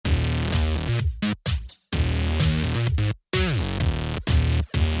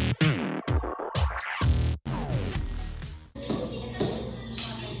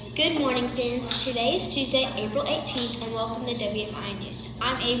Good morning, Fins. Today is Tuesday, April 18th, and welcome to WFI News.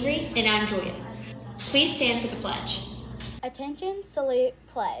 I'm Avery. And I'm Julia. Please stand for the pledge. Attention, salute,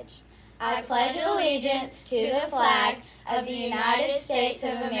 pledge. I pledge allegiance to the flag of the United States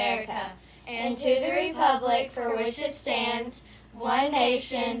of America and to the republic for which it stands, one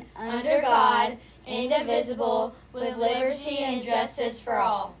nation, under God, indivisible, with liberty and justice for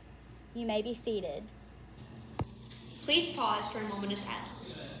all. You may be seated. Please pause for a moment of silence.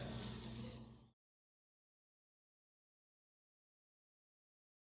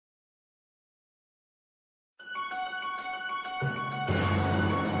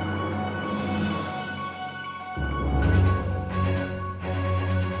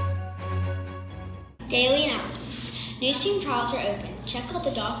 Daily announcements. News team trials are open. Check out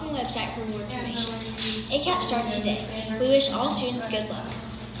the Dolphin website for more information. ACAP starts today. We wish all students good luck.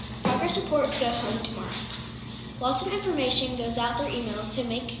 Progress reports go home tomorrow. Lots of information goes out through emails, so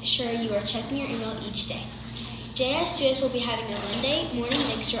make sure you are checking your email each day. JS2S will be having a Monday morning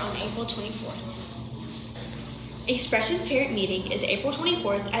mixer on April 24th. Expression's parent meeting is April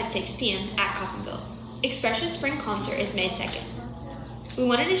 24th at 6 p.m. at Coppinville. Expression's spring concert is May 2nd. We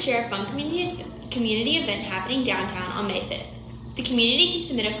wanted to share a fun community event happening downtown on May 5th. The community can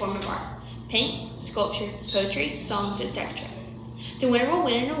submit a form of art: paint, sculpture, poetry, songs, etc. The winner will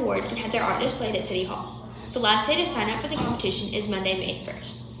win an award and have their art displayed at City Hall. The last day to sign up for the competition is Monday, May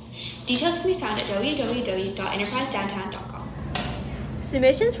 1st. Details can be found at www.enterprisedowntown.com.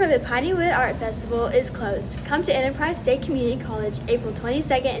 Submissions for the Pineywood Art Festival is closed. Come to Enterprise State Community College April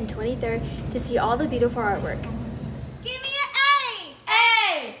 22nd and 23rd to see all the beautiful artwork. Give me an A!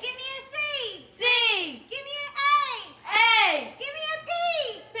 A! Give me a C! C! Give me an A! A! Give me a P!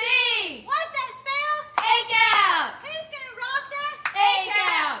 P! What's that spell? ACAP! Who's gonna rock that?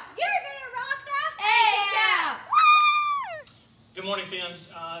 ACAP! You're gonna rock that? ACAP! Woo! Good morning, Fins.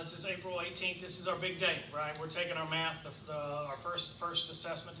 This is April 18th. This is our big day, right? We're taking our math, our first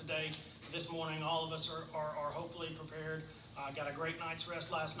assessment today. This morning, all of us are hopefully prepared. Got a great night's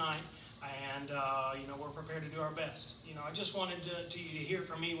rest last night, and we're prepared to do our best. I just wanted to hear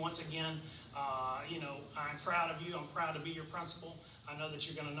from me once again. I'm proud of you. I'm proud to be your principal. I know that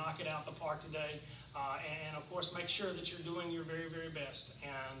you're going to knock it out the park today, and of course, make sure that you're doing your very, very best.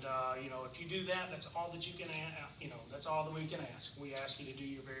 And if you do that, that's all that you can. That's all that we can ask. We ask you to do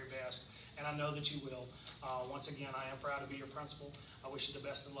your very best, and I know that you will. Once again, I am proud to be your principal. I wish you the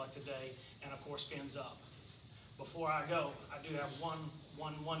best of luck today, and of course, Fins up. Before I go, I do have one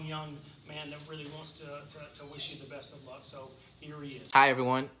young man that really wants to wish you the best of luck. So here he is. Hi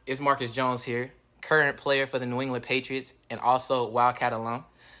everyone, it's Marcus Jones here, current player for the New England Patriots and also Wildcat alum.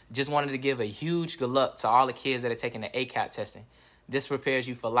 Just wanted to give a huge good luck to all the kids that are taking the ACAP testing. This prepares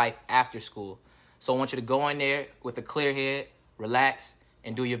you for life after school. So I want you to go in there with a clear head, relax,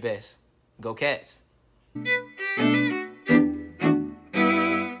 and do your best. Go Cats! For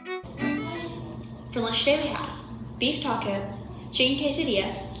lunch today we have beef taco, chicken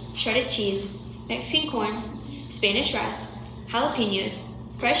quesadilla, shredded cheese, Mexican corn, Spanish rice, jalapenos,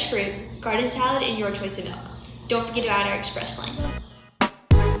 fresh fruit, garden salad, and your choice of milk. Don't forget to add our express lane.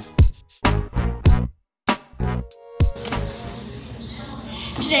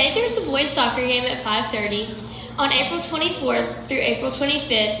 Today there's the boys soccer game at 5:30. On April 24th through April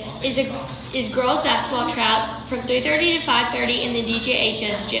 25th is girls basketball tryouts from 3:30 to 5:30 in the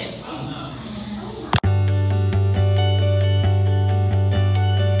DJHS gym.